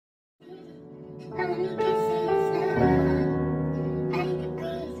Hey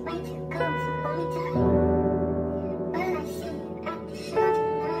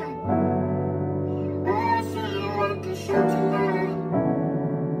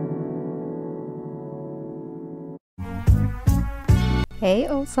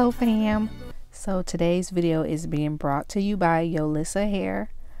Oso fam, so today's video is being brought to you by Yolissa Hair.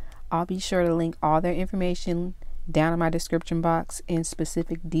 I'll be sure to link all their information down in my description box and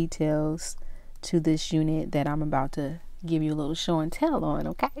specific details to this unit that I'm about to give you a little show and tell on,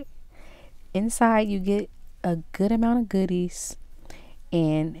 okay? Inside you get a good amount of goodies,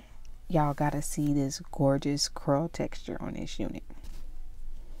 and y'all gotta see this gorgeous curl texture on this unit.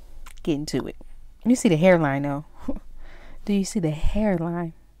 Get into it. You see the hairline though. Do you see the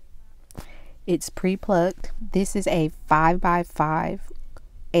hairline? It's pre-plucked. This is a 5x5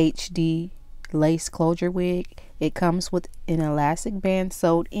 HD lace closure wig. It comes with an elastic band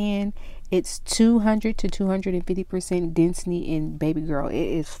sewed in. It's 200 to 250% density in baby girl. It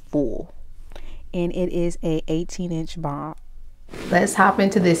is full. And it is a 18-inch bob. Let's hop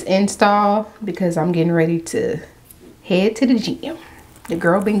into this install because I'm getting ready to head to the gym. The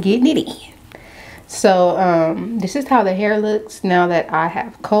girl been getting it in. So this is how the hair looks now that I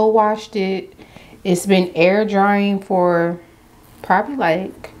have co-washed it. It's been air drying for probably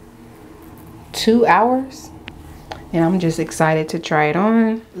like 2 hours, and I'm just excited to try it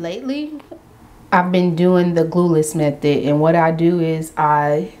on. Lately I've been doing the glueless method, and what I do is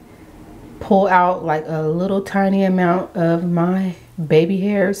I pull out like a little tiny amount of my baby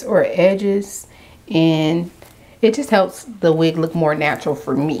hairs or edges, and it just helps the wig look more natural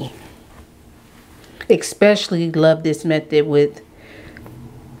for me. Especially love this method with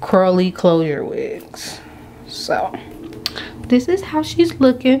curly closure wigs. So this is how she's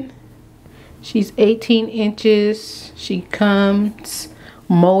looking. She's 18 inches. She comes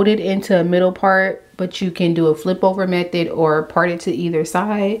molded into a middle part, but you can do a flip over method or part it to either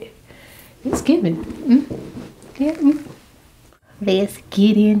side. It's giving. Let's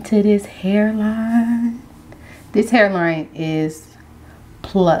get into this hairline. This hairline is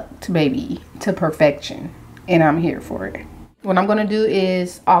plucked, baby, to perfection, and I'm here for it. What I'm gonna do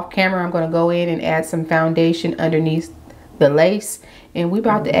is off camera, I'm gonna go in and add some foundation underneath the lace, and we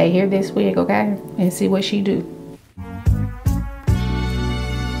about to adhere this wig, okay, and see what she do. I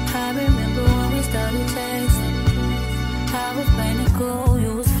remember when we started texting. I was playing it cool,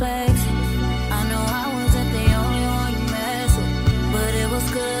 you was flexing. I know I wasn't the only one you messed with, but it was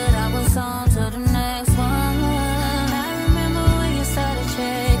good. I was on to the next one.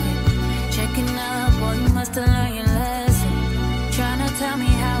 Checking up, boy, you must have learned your lesson. Trying to tell me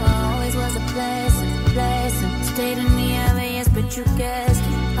how I always was a blessing. Stayed in the obvious, but you guessed it.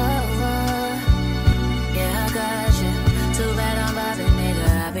 Yeah, I got you. Too bad I'm vibing, nigga.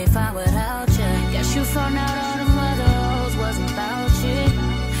 I'd be fine without you. Guess you found out all the mother hoes wasn't about you,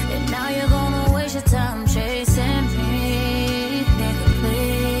 and now you're gonna waste your time chasing me. Nigga,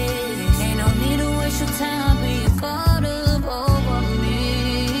 please, ain't no need to waste your time being caught up over me.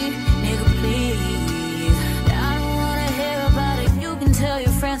 Tell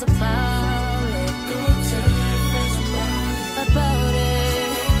your friends about it. Go tell your friends about it.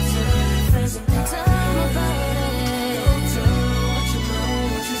 Tell your friends about it. Tell them about it. Go tell what you know,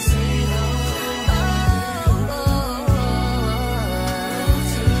 what you see, though. Go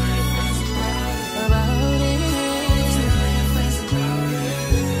tell your friends about it. Tell your friends about it.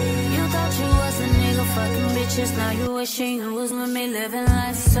 You thought you was a nigga fucking bitches, now you wishing you was with me, living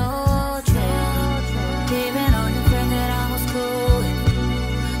life so true. Even on your friend that I was cool with.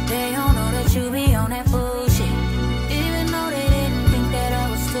 They don't know that you be on that bullshit. Even though they didn't think that I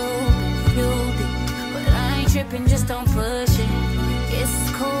was stupid, you did. But I ain't tripping, just don't push it.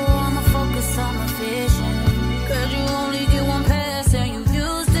 It's cool, I'ma focus on my vision. Cause you only get one pass and you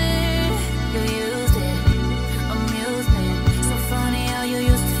used it. You used it, amusement. So funny how you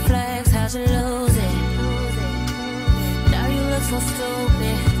used to flex, how'd you lose it? Now you look so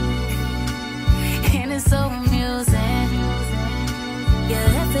stupid, and it's so amusing. Your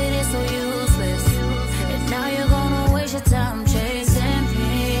effort is so useless, and now you're gonna waste your time chasing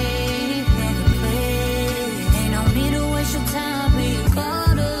me. Nigga, please, ain't no need to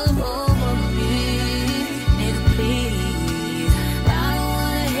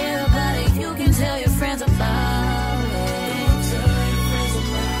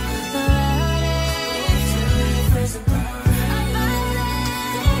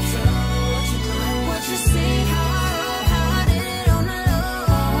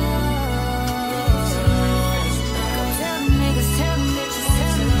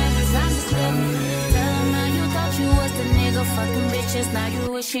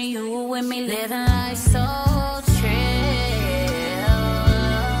wishing you were with me, living life so chill.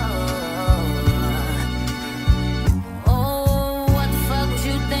 Oh, what the fuck was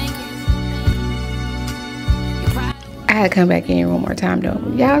you thinking? I had to come back in one more time though.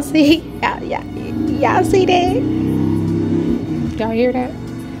 Y'all see? Y'all see that? Y'all hear that?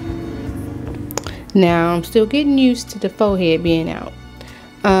 Now I'm still getting used to the forehead being out.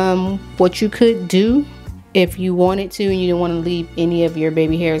 What you could do if you wanted to and you didn't want to leave any of your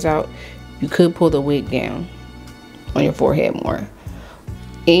baby hairs out, you could pull the wig down on your forehead more.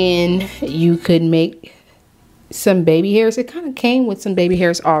 And you could make some baby hairs. It kind of came with some baby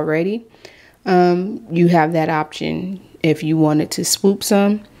hairs already. You have that option if you wanted to swoop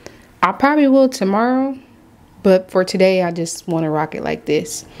some. I probably will tomorrow, but for today I just want to rock it like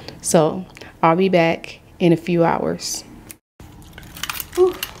this. So I'll be back in a few hours.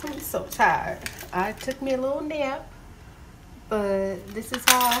 Whew, I'm so tired. I took me a little nap, but this is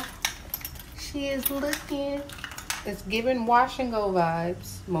how she is looking. It's giving wash and go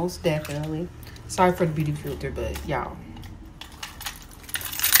vibes, most definitely. Sorry for the beauty filter, but y'all,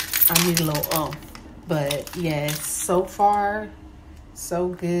 I need a little but yes, so far so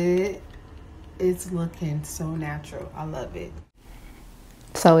good. It's looking so natural. I love it.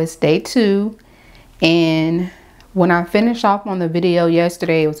 So it's day 2, and when I finished off on the video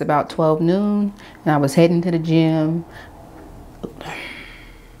yesterday, it was about 12 noon, and I was heading to the gym.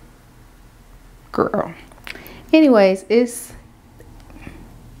 Girl. Anyways, it's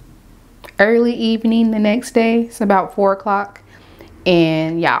early evening the next day. It's about 4 o'clock,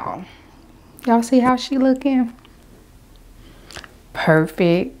 and y'all see how she looking?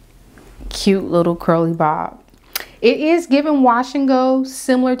 Perfect, cute little curly bob. It is giving wash and go,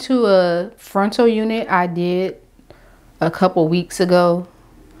 similar to a frontal unit I did a couple weeks ago,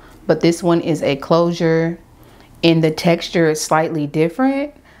 but this one is a closure and the texture is slightly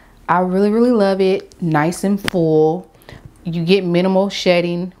different. I really love it. Nice and full. You get minimal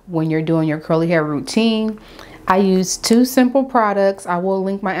shedding when you're doing your curly hair routine. I use 2 simple products. I will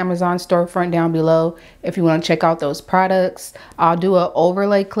link my Amazon storefront down below if you want to check out those products. I'll do an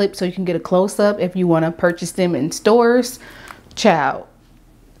overlay clip so you can get a close-up if you want to purchase them in stores. Child,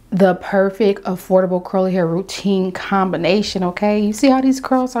 the perfect affordable curly hair routine combination. Okay, you see how these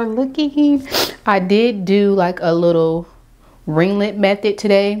curls are looking? I did do like a little ringlet method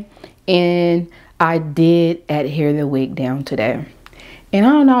today, and I did adhere the wig down today. And I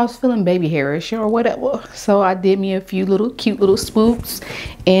don't know, I was feeling baby hairish or whatever, so I did me a few cute little swoops,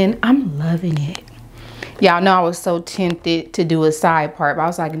 and I'm loving it. Y'all know I was so tempted to do a side part, but I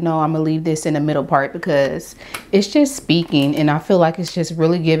was like, no, I'm gonna leave this in the middle part because it's just speaking, and I feel like it's just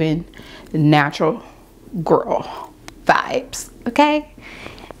really giving natural girl vibes. Okay,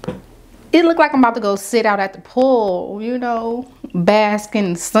 it looked like I'm about to go sit out at the pool, you know, bask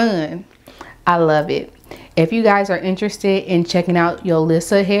in the sun. I love it. If you guys are interested in checking out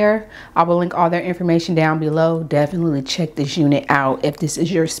Yolissa Hair, I will link all their information down below. Definitely check this unit out if this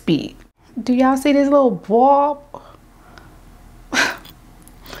is your speed. Do y'all see this little bob?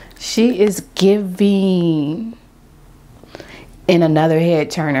 She is giving in another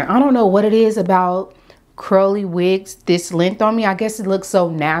head turner. I don't know what it is about curly wigs this length on me. I guess it looks so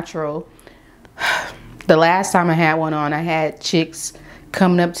natural. The last time I had one on, I had chicks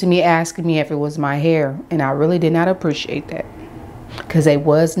coming up to me asking me if it was my hair, and I really did not appreciate that because they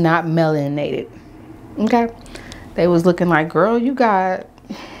was not melanated. Okay, they was looking like, girl, you got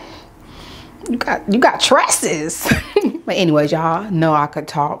tresses. But anyways, y'all know I could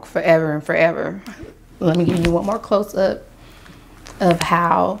talk forever and forever. Let me give you one more close up of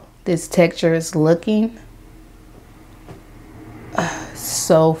how this texture is looking.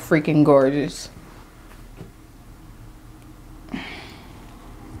 So freaking gorgeous.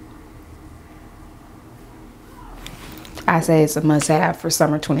 I say it's a must-have for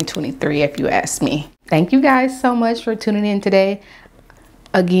summer 2023 if you ask me. Thank you guys so much for tuning in today.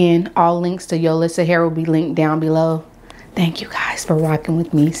 Again, all links to Yolissa Hair will be linked down below. Thank you guys for rocking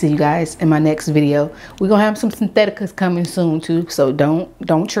with me. See you guys in my next video. We're gonna have some syntheticas coming soon too, so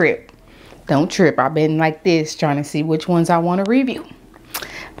don't trip. Don't trip. I've been like this trying to see which ones I want to review.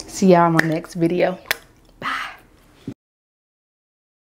 See y'all in my next video.